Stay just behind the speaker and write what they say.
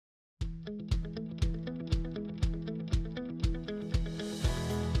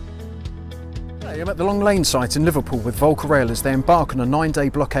I'm at the Long Lane site in Liverpool with VolkerRail as they embark on a 9-day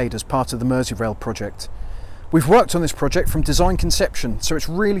blockade as part of the Merseyrail project. We've worked on this project from design conception, so it's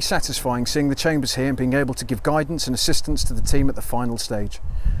really satisfying seeing the chambers here and being able to give guidance and assistance to the team at the final stage.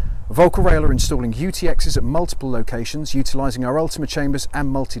 VolkerRail are installing UTXs at multiple locations utilising our Ultima chambers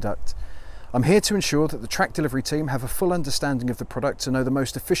and MULTIduct. I'm here to ensure that the track delivery team have a full understanding of the product to know the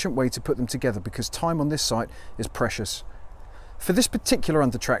most efficient way to put them together, because time on this site is precious. For this particular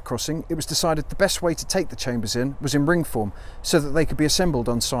under-track crossing, it was decided the best way to take the chambers in was in ring form so that they could be assembled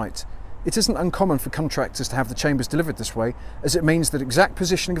on site. It isn't uncommon for contractors to have the chambers delivered this way, as it means that exact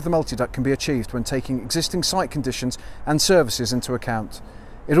positioning of the MULTIduct can be achieved when taking existing site conditions and services into account.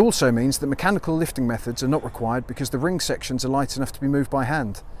 It also means that mechanical lifting methods are not required because the ring sections are light enough to be moved by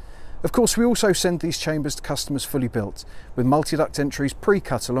hand. Of course, we also send these chambers to customers fully built, with MULTIduct entries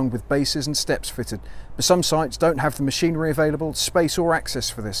pre-cut along with bases and steps fitted, but some sites don't have the machinery available, space or access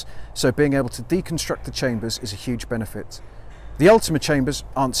for this, so being able to deconstruct the chambers is a huge benefit. The Ultima chambers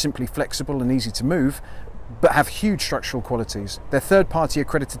aren't simply flexible and easy to move, but have huge structural qualities. They're third-party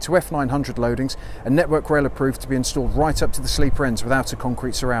accredited to F900 loadings and Network Rail approved to be installed right up to the sleeper ends without a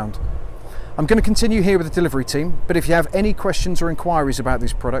concrete surround. I'm going to continue here with the delivery team, but if you have any questions or inquiries about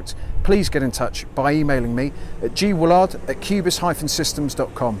these products, please get in touch by emailing me at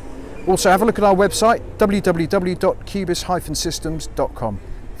gwillard@cubis-systems.com. Also have a look at our website, www.cubis-systems.com.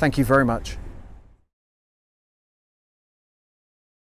 Thank you very much.